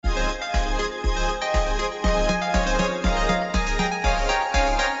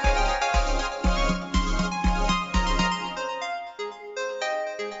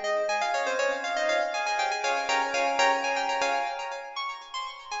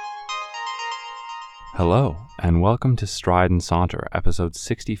Hello, and welcome to Stride and Saunter, episode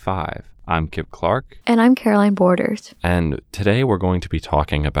 65. I'm Kip Clark. And I'm Caroline Borders. And today we're going to be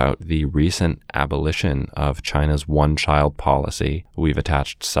talking about the recent abolition of China's one-child policy. We've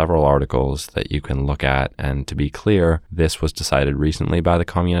attached several articles that you can look at, and to be clear, this was decided recently by the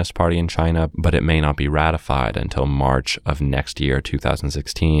Communist Party in China, but it may not be ratified until March of next year,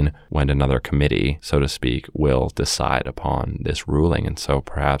 2016, when another committee, so to speak, will decide upon this ruling. And so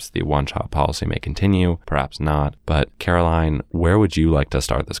perhaps the one-child policy may continue, perhaps not. But Caroline, where would you like to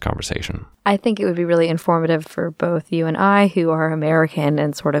start this conversation? I think it would be really informative for both you and I, who are American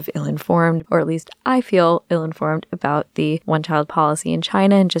and sort of ill-informed, or at least I feel ill-informed about the one-child policy in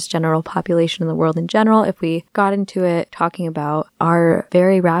China and just general population in the world in general, if we got into it talking about our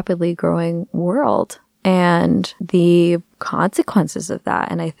very rapidly growing world and the consequences of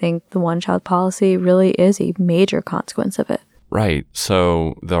that. And I think the one-child policy really is a major consequence of it. Right.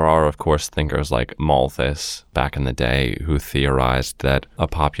 So there are, of course, thinkers like Malthus back in the day who theorized that a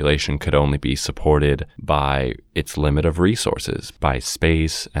population could only be supported by its limit of resources, by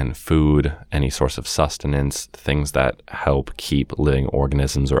space and food, any source of sustenance, things that help keep living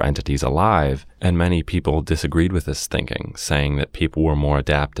organisms or entities alive. And many people disagreed with this thinking, saying that people were more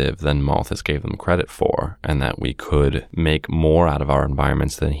adaptive than Malthus gave them credit for, and that we could make more out of our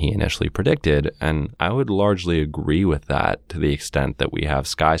environments than he initially predicted. And I would largely agree with that to the extent that we have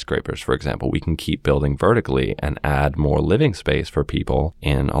skyscrapers, for example. We can keep building vertically and add more living space for people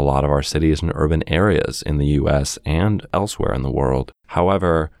in a lot of our cities and urban areas in the US and elsewhere in the world.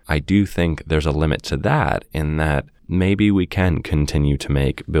 However, I do think there's a limit to that, in that maybe we can continue to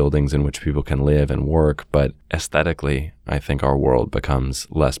make buildings in which people can live and work, but aesthetically, I think our world becomes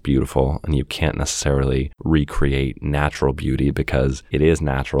less beautiful, and you can't necessarily recreate natural beauty because it is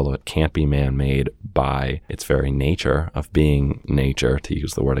natural. It can't be man-made by its very nature of being nature, to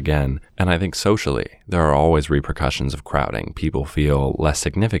use the word again. And I think socially, there are always repercussions of crowding. People feel less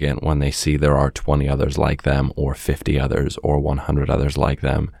significant when they see there are 20 others like them, or 50 others, or 100 others like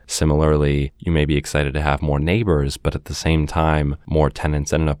them. Similarly, you may be excited to have more neighbors, but at the same time, more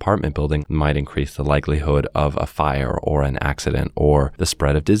tenants in an apartment building might increase the likelihood of a fire or an accident or the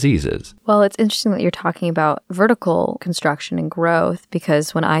spread of diseases. Well, it's interesting that you're talking about vertical construction and growth,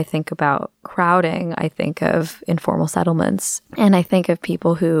 because when I think about crowding, I think of informal settlements, and I think of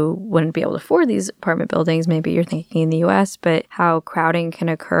people who wouldn't be able to afford these apartment buildings. Maybe you're thinking in the US, but how crowding can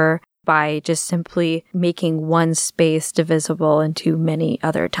occur by just simply making one space divisible into many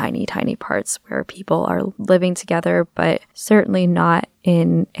other tiny, tiny parts where people are living together, but certainly not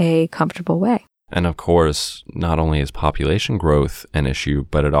in a comfortable way. And of course, not only is population growth an issue,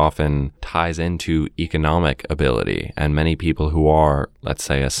 but it often ties into economic ability. And many people who are, let's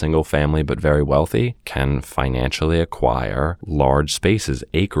say, a single family but very wealthy can financially acquire large spaces,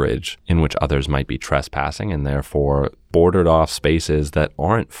 acreage, in which others might be trespassing, and therefore bordered off spaces that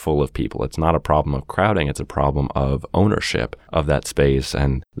aren't full of people. It's not a problem of crowding, it's a problem of ownership of that space.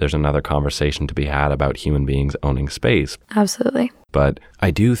 And there's another conversation to be had about human beings owning space. Absolutely. But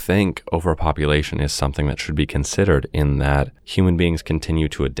I do think overpopulation is something that should be considered, in that human beings continue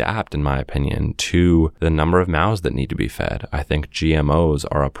to adapt, in my opinion, to the number of mouths that need to be fed. I think GMOs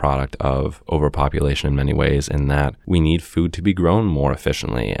are a product of overpopulation in many ways, in that we need food to be grown more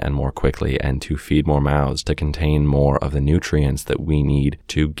efficiently and more quickly, and to feed more mouths to contain more of the nutrients that we need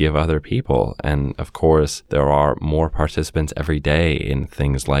to give other people. And of course, there are more participants every day in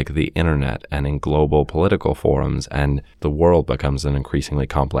things like the internet and in global political forums, and the world becomes an increasingly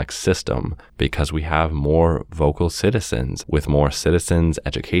complex system because we have more vocal citizens. With more citizens,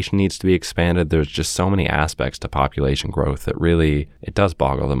 education needs to be expanded. There's just so many aspects to population growth that really, it does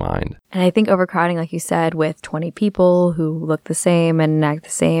boggle the mind. And I think overcrowding, like you said, with 20 people who look the same and act the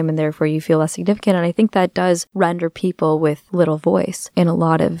same, and therefore you feel less significant. And I think that does render people with little voice in a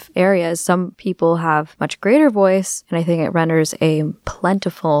lot of areas. Some people have much greater voice, and I think it renders a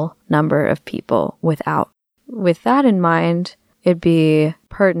plentiful number of people without. With that in mind, it'd be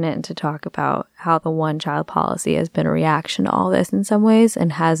pertinent to talk about how the one-child policy has been a reaction to all this in some ways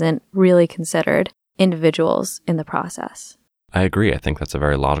and hasn't really considered individuals in the process. I agree. I think that's a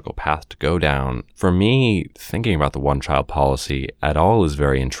very logical path to go down. For me, thinking about the one-child policy at all is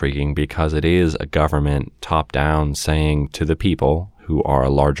very intriguing because it is a government top-down saying to the people, who are a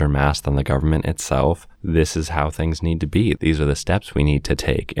larger mass than the government itself, this is how things need to be. These are the steps we need to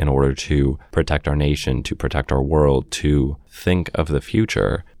take in order to protect our nation, to protect our world, to think of the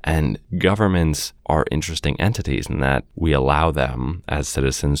future. And governments are interesting entities in that we allow them as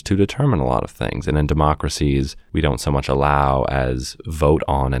citizens to determine a lot of things. And in democracies, we don't so much allow as vote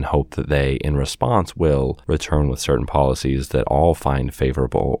on and hope that they, in response, will return with certain policies that all find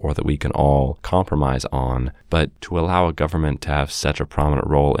favorable or that we can all compromise on. But to allow a government to have such a prominent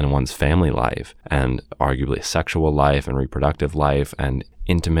role in one's family life and arguably sexual life and reproductive life and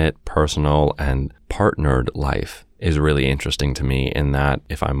intimate, personal, and partnered life is really interesting to me, in that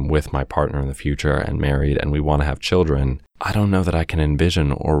if I'm with my partner in the future and married and we want to have children, I don't know that I can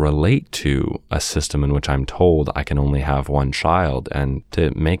envision or relate to a system in which I'm told I can only have one child. And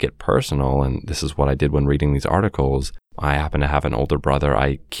to make it personal, and this is what I did when reading these articles, I happen to have an older brother.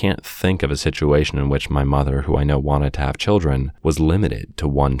 I can't think of a situation in which my mother, who I know wanted to have children, was limited to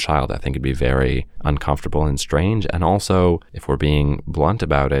one child. I think it'd be very uncomfortable and strange. And also, if we're being blunt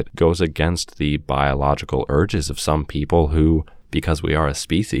about it, goes against the biological urges of some people who, because we are a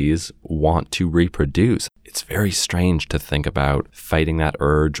species, want to reproduce. It's very strange to think about fighting that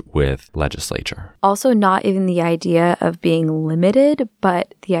urge with legislature. Also, not even the idea of being limited,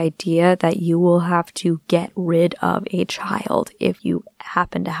 but the idea that you will have to get rid of a child if you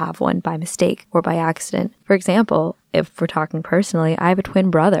happen to have one by mistake or by accident. For example, if we're talking personally, I have a twin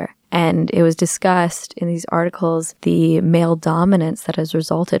brother. And it was discussed in these articles, the male dominance that has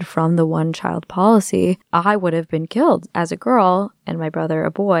resulted from the one-child policy. I would have been killed as a girl and my brother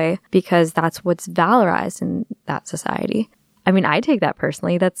a boy because that's what's valorized in that society. I mean, I take that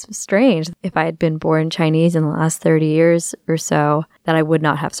personally. That's strange. If I had been born Chinese in the last 30 years or so, that I would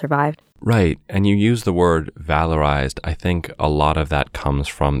not have survived. Right. And you use the word valorized. I think a lot of that comes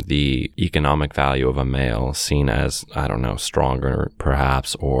from the economic value of a male seen as, I don't know, stronger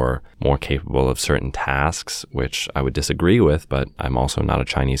perhaps, or more capable of certain tasks, which I would disagree with, but I'm also not a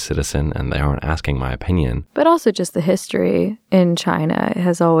Chinese citizen and they aren't asking my opinion. But also just the history in China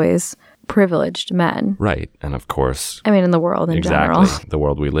has always privileged men. Right. And of course, I mean, in the world in general. Exactly. The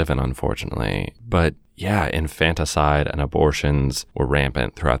world we live in, unfortunately. But yeah, infanticide and abortions were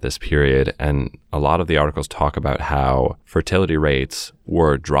rampant throughout this period. And a lot of the articles talk about how fertility rates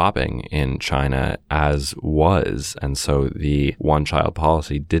were dropping in China as was. And so the one-child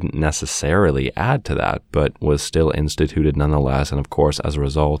policy didn't necessarily add to that, but was still instituted nonetheless. And of course, as a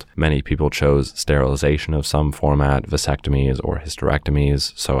result, many people chose sterilization of some format, vasectomies or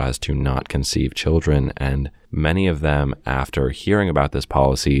hysterectomies, so as to not conceive children. And many of them, after hearing about this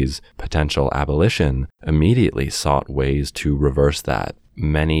policy's potential abolition, immediately sought ways to reverse that.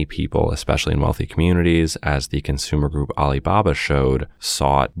 Many people, especially in wealthy communities, as the consumer group Alibaba showed,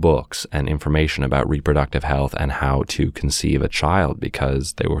 sought books and information about reproductive health and how to conceive a child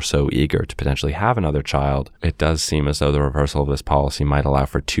because they were so eager to potentially have another child. It does seem as though the reversal of this policy might allow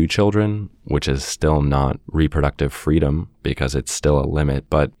for 2 children, which is still not reproductive freedom because it's still a limit,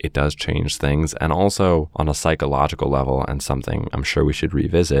 but it does change things. And also on a psychological level, and something I'm sure we should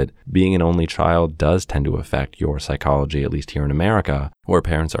revisit, being an only child does tend to affect your psychology, at least here in America, where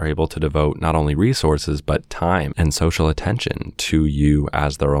parents are able to devote not only resources, but time and social attention to you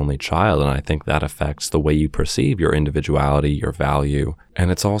as their only child. And I think that affects the way you perceive your individuality, your value. And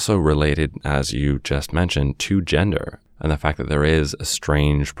it's also related, as you just mentioned, to gender. And the fact that there is a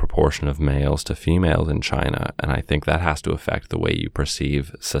strange proportion of males to females in China. And I think that has to affect the way you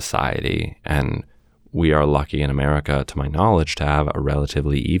perceive society. And we are lucky in America, to my knowledge, to have a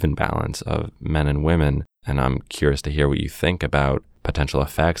relatively even balance of men and women. And I'm curious to hear what you think about potential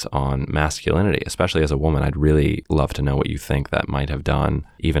effects on masculinity, especially as a woman. I'd really love to know what you think that might have done,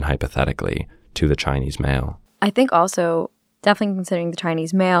 even hypothetically, to the Chinese male. I think also, definitely considering the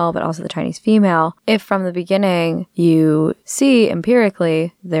Chinese male, but also the Chinese female, if from the beginning you see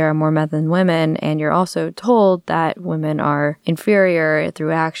empirically there are more men than women, and you're also told that women are inferior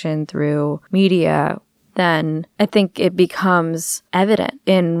through action, through media, then I think it becomes evident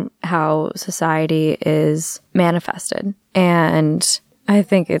in how society is manifested. And I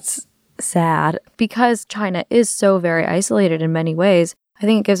think it's sad because China is so very isolated in many ways. I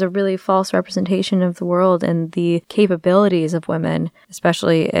think it gives a really false representation of the world and the capabilities of women,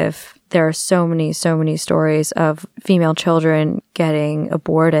 especially if there are so many stories of female children getting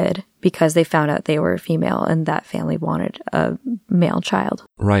aborted because they found out they were female and that family wanted a male child.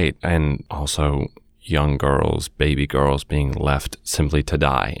 Right. And also young girls, baby girls being left simply to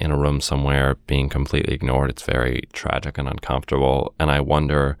die in a room somewhere, being completely ignored. It's very tragic and uncomfortable. And I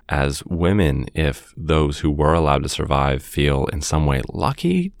wonder, as women, if those who were allowed to survive feel in some way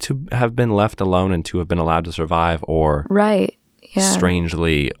lucky to have been left alone and to have been allowed to survive, or... Right.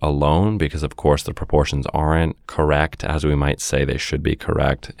 strangely alone because, of course, the proportions aren't correct as we might say they should be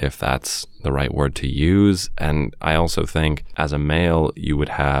correct, if that's the right word to use. And I also think as a male, you would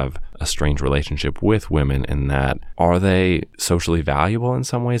have a strange relationship with women in that, are they socially valuable in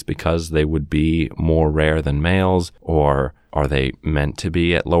some ways because they would be more rare than males, or are they meant to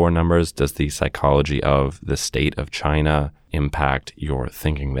be at lower numbers? Does the psychology of the state of China impact your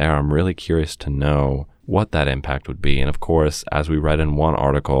thinking there? I'm really curious to know what that impact would be. And of course, as we read in one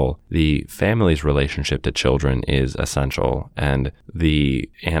article, the family's relationship to children is essential. And the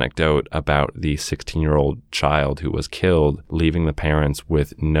anecdote about the 16-year-old child who was killed, leaving the parents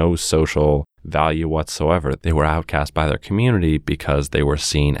with no social value whatsoever. They were outcast by their community because they were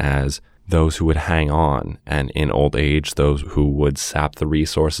seen as those who would hang on, and in old age, those who would sap the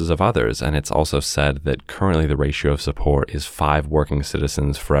resources of others. And it's also said that currently the ratio of support is 5 working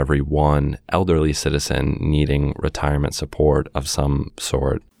citizens for every 1 elderly citizen needing retirement support of some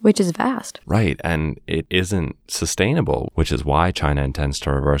sort. Which is vast. Right, and it isn't sustainable, which is why China intends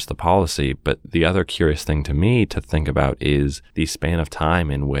to reverse the policy. But the other curious thing to me to think about is the span of time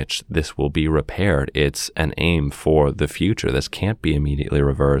in which this will be repaired. It's an aim for the future. This can't be immediately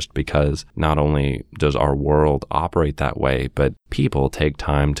reversed because not only does our world operate that way, but people take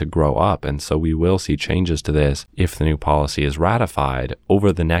time to grow up. And so we will see changes to this if the new policy is ratified.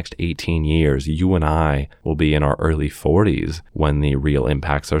 Over the next 18 years, you and I will be in our early 40s when the real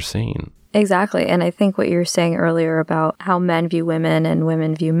impacts are seen. Exactly. And I think what you were saying earlier about how men view women and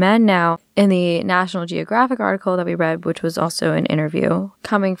women view men now, in the National Geographic article that we read, which was also an interview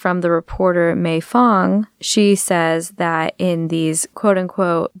coming from the reporter Mei Fong, she says that in these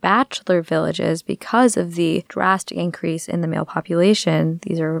quote-unquote bachelor villages, because of the drastic increase in the male population,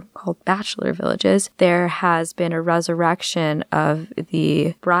 these are called bachelor villages, there has been a resurrection of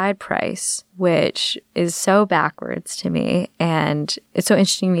the bride price, which is so backwards to me. And it's so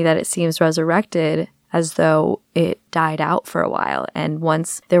interesting to me that it seems resurrected as though it died out for a while. And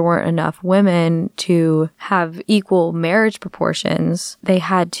once there weren't enough women to have equal marriage proportions, they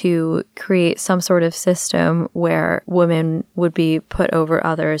had to create some sort of system where women would be put over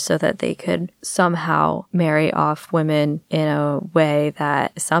others so that they could somehow marry off women in a way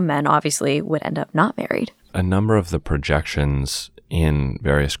that some men obviously would end up not married. A number of the projections in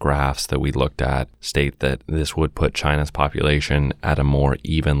various graphs that we looked at state that this would put China's population at a more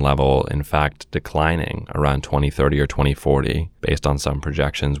even level, in fact, declining around 2030 or 2040, based on some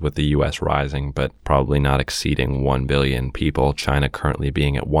projections, with the US rising, but probably not exceeding 1 billion people, China currently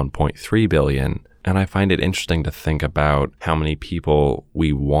being at 1.3 billion. And I find it interesting to think about how many people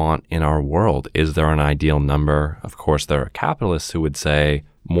we want in our world. Is there an ideal number? Of course, there are capitalists who would say,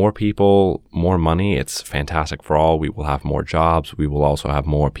 more people, more money, it's fantastic for all. We will have more jobs. We will also have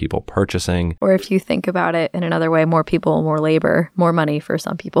more people purchasing. Or if you think about it in another way, more people, more labor, more money for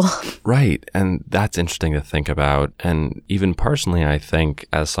some people. Right. And that's interesting to think about. And even personally, I think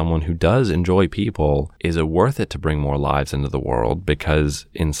as someone who does enjoy people, is it worth it to bring more lives into the world? Because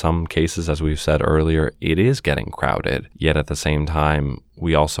in some cases, as we've said earlier, it is getting crowded. Yet at the same time,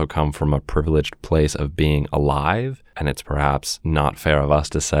 we also come from a privileged place of being alive, and it's perhaps not fair of us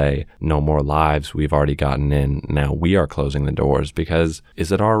to say, no more lives, we've already gotten in, now we are closing the doors. Because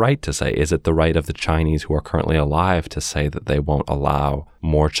is it our right to say, is it the right of the Chinese who are currently alive to say that they won't allow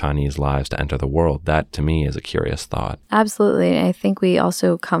more Chinese lives to enter the world? That, to me, is a curious thought. Absolutely. And I think we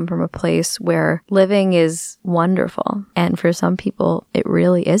also come from a place where living is wonderful. And for some people, it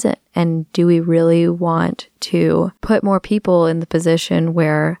really isn't. And do we really want to put more people in the position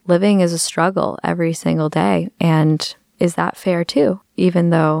where living is a struggle every single day? And is that fair too?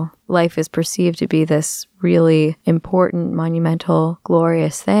 Even though life is perceived to be this really important, monumental,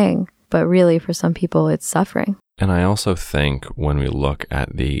 glorious thing, but really for some people, it's suffering. And I also think when we look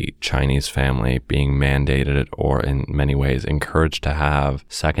at the Chinese family being mandated or in many ways encouraged to have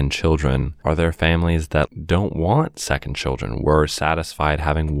second children, are there families that don't want second children? We're satisfied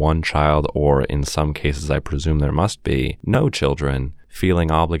having one child, or in some cases, I presume there must be no children,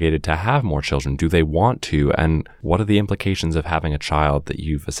 feeling obligated to have more children? Do they want to? And what are the implications of having a child that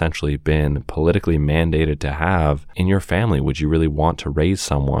you've essentially been politically mandated to have in your family? Would you really want to raise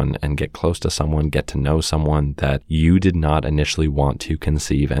someone and get close to someone, get to know someone that you did not initially want to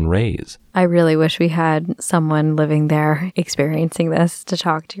conceive and raise? I really wish we had someone living there experiencing this to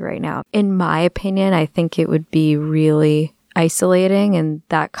talk to right now. In my opinion, I think it would be really isolating, and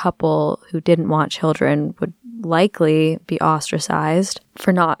that couple who didn't want children would likely be ostracized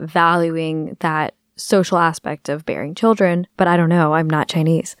for not valuing that social aspect of bearing children. But I don't know, I'm not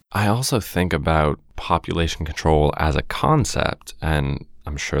Chinese. I also think about population control as a concept, and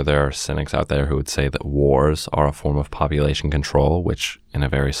I'm sure there are cynics out there who would say that wars are a form of population control, which in a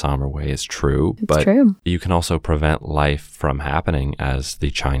very somber way is true. It's true. You can also prevent life from happening, as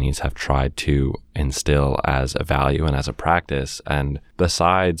the Chinese have tried to instill as a value and as a practice. And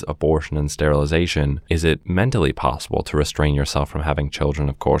besides abortion and sterilization, is it mentally possible to restrain yourself from having children?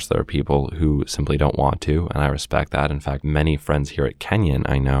 Of course, there are people who simply don't want to, and I respect that. In fact, many friends here at Kenyon,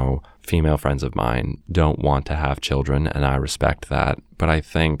 I know, female friends of mine, don't want to have children, and I respect that. But I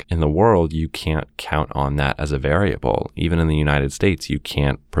think in the world, you can't count on that as a variable. Even in the United States, you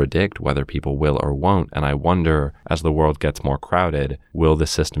can't predict whether people will or won't. And I wonder, as the world gets more crowded, will the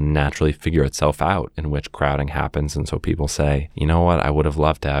system naturally figure itself out in which crowding happens? And so people say, you know what, I would have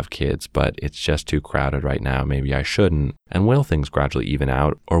loved to have kids, but it's just too crowded right now. Maybe I shouldn't. And will things gradually even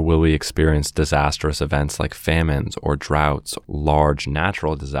out? Or will we experience disastrous events like famines or droughts, large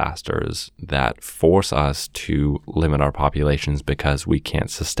natural disasters that force us to limit our populations because we can't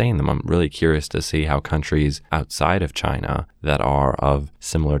sustain them? I'm really curious to see how countries outside of China that are of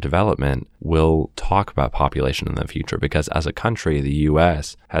similar development will talk about population in the future, because as a country, the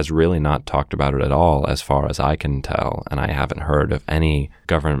US has really not talked about it at all as far as I can tell, and I haven't heard of any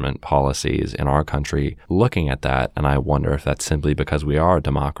government policies in our country looking at that, and I wonder if that's simply because we are a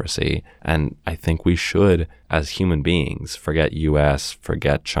democracy. And I think we should, as human beings, forget US,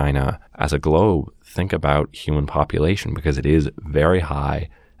 forget China, as a globe, think about human population, because it is very high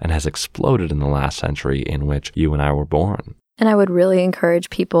and has exploded in the last century in which you and I were born. And I would really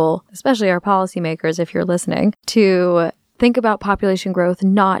encourage people, especially our policymakers, if you're listening, to think about population growth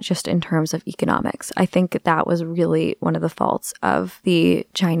not just in terms of economics. I think that was really one of the faults of the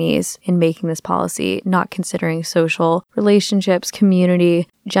Chinese in making this policy, not considering social relationships, community,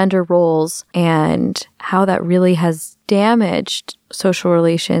 gender roles, and how that really has damaged social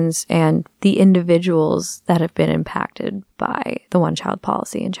relations and the individuals that have been impacted by the one-child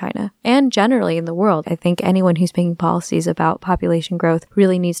policy in China and generally in the world. I think anyone who's making policies about population growth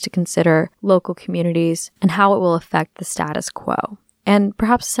really needs to consider local communities and how it will affect the status quo. And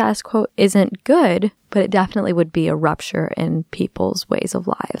perhaps the status quo isn't good, but it definitely would be a rupture in people's ways of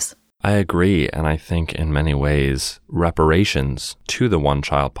lives. I agree, and I think in many ways, reparations to the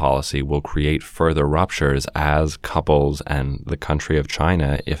one-child policy will create further ruptures as couples and the country of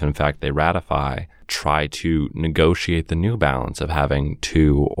China, if in fact they ratify, try to negotiate the new balance of having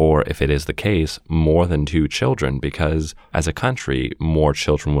two, or if it is the case, more than two children, because as a country, more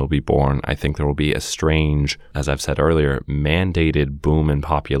children will be born. I think there will be a strange, as I've said earlier, mandated boom in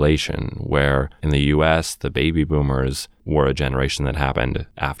population, where in the US, the baby boomers were a generation that happened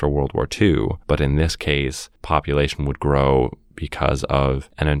after World War II. But in this case, population would grow because of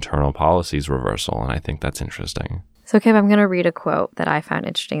an internal policies reversal. And I think that's interesting. So, Kim, I'm going to read a quote that I found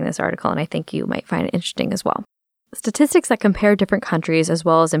interesting in this article, and I think you might find it interesting as well. Statistics that compare different countries, as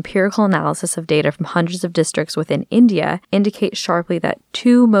well as empirical analysis of data from hundreds of districts within India, indicate sharply that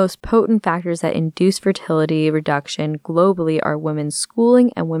two most potent factors that induce fertility reduction globally are women's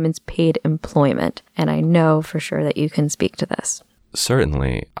schooling and women's paid employment. And I know for sure that you can speak to this.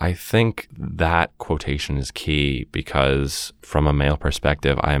 Certainly. I think that quotation is key because from a male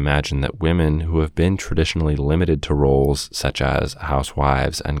perspective, I imagine that women who have been traditionally limited to roles such as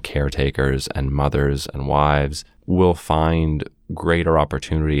housewives and caretakers and mothers and wives will find greater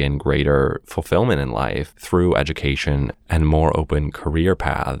opportunity and greater fulfillment in life through education and more open career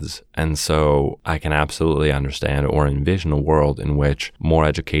paths. And so I can absolutely understand or envision a world in which more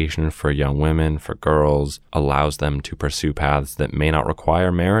education for young women, for girls, allows them to pursue paths that may not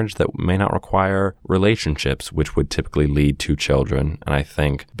require marriage, that may not require relationships, which would typically lead to children. And I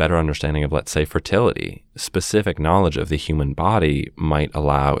think better understanding of, let's say, fertility, specific knowledge of the human body might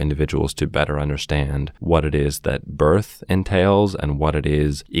allow individuals to better understand what it is that birth entails and what it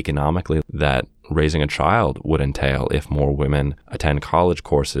is economically that raising a child would entail if more women attend college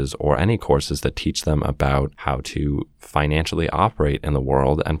courses or any courses that teach them about how to financially operate in the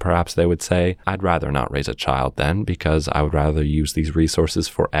world. And perhaps they would say, I'd rather not raise a child then because I would rather use these resources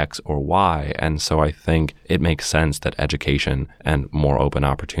for X or Y. And so I think it makes sense that education and more open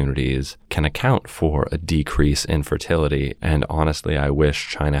opportunities can account for a decrease in fertility. And honestly, I wish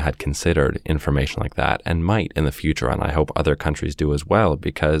China had considered information like that and might in the future. And I hope other countries do as well,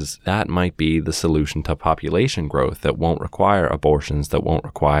 because that might be the solution to population growth that won't require abortions, that won't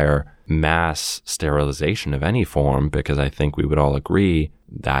require mass sterilization of any form, because I think we would all agree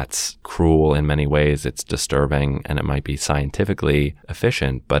that's cruel in many ways. It's disturbing and it might be scientifically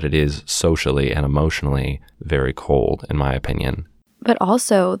efficient, but it is socially and emotionally very cold, in my opinion. But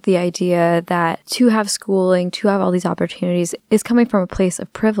also the idea that to have schooling, to have all these opportunities is coming from a place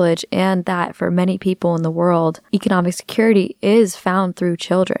of privilege, and that for many people in the world, economic security is found through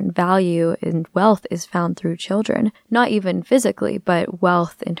children. Value and wealth is found through children. Not even physically, but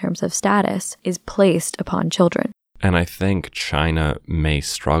wealth in terms of status is placed upon children. And I think China may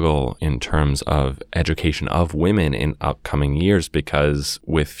struggle in terms of education of women in upcoming years, because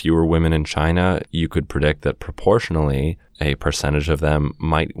with fewer women in China, you could predict that proportionally a percentage of them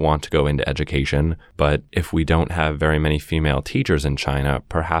might want to go into education. But if we don't have very many female teachers in China,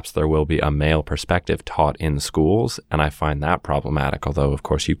 perhaps there will be a male perspective taught in schools. And I find that problematic, although of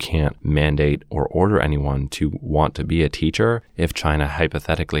course you can't mandate or order anyone to want to be a teacher. If China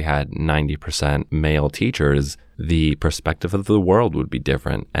hypothetically had 90% male teachers, the perspective of the world would be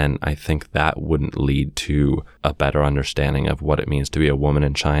different. And I think that wouldn't lead to a better understanding of what it means to be a woman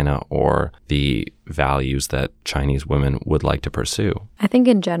in China or the values that Chinese women would like to pursue. I think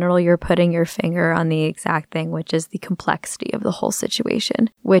in general, you're putting your finger on the exact thing, which is the complexity of the whole situation,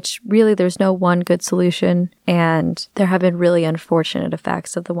 which really there's no one good solution. And there have been really unfortunate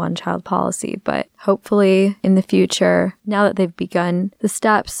effects of the one-child policy. But hopefully in the future, now that they've begun the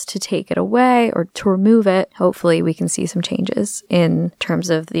steps to take it away or to remove it, hopefully we can see some changes in terms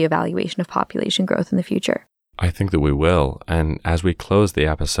of the evaluation of population growth in the future. I think that we will. And as we close the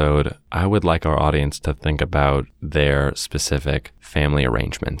episode, I would like our audience to think about their specific family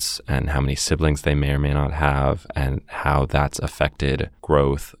arrangements and how many siblings they may or may not have, and how that's affected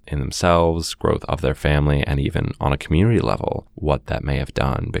growth in themselves, growth of their family, and even on a community level, what that may have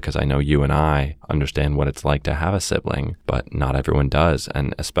done. Because I know you and I understand what it's like to have a sibling, but not everyone does.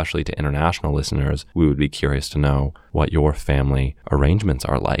 And especially to international listeners, we would be curious to know what your family arrangements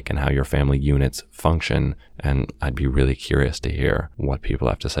are like and how your family units function. And I'd be really curious to hear what people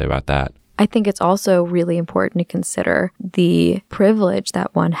have to say about that. I think it's also really important to consider the privilege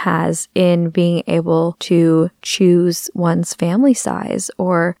that one has in being able to choose one's family size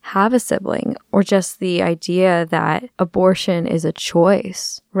or have a sibling, or just the idea that abortion is a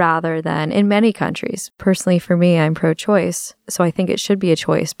choice rather than in many countries. Personally, for me, I'm pro-choice, so I think it should be a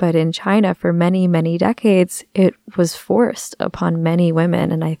choice. But in China, for many, many decades, it was forced upon many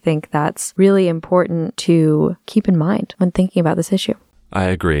women. And I think that's really important to keep in mind when thinking about this issue. I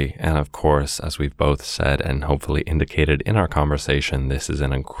agree. And of course, as we've both said and hopefully indicated in our conversation, this is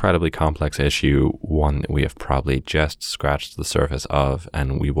an incredibly complex issue, one that we have probably just scratched the surface of,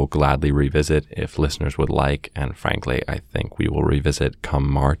 and we will gladly revisit if listeners would like. And frankly, I think we will revisit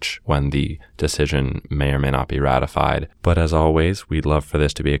come March when the decision may or may not be ratified. But as always, we'd love for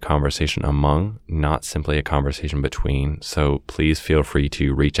this to be a conversation among, not simply a conversation between. So please feel free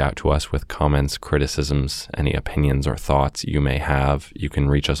to reach out to us with comments, criticisms, any opinions or thoughts you may have. You can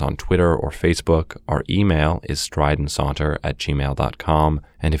reach us on Twitter or Facebook. Our email is strideandsaunter@gmail.com.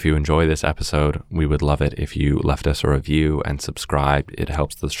 And if you enjoy this episode, we would love it if you left us a review and subscribed. It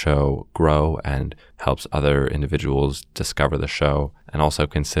helps the show grow and helps other individuals discover the show. And also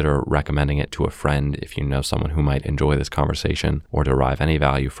consider recommending it to a friend if you know someone who might enjoy this conversation or derive any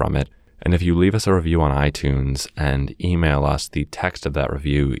value from it. And if you leave us a review on iTunes and email us the text of that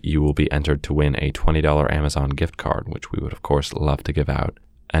review, you will be entered to win a $20 Amazon gift card, which we would of course love to give out.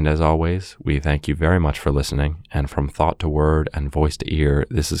 And as always, we thank you very much for listening. And from thought to word and voice to ear,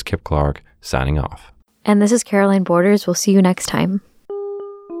 this is Kip Clark signing off. And this is Caroline Borders. We'll see you next time.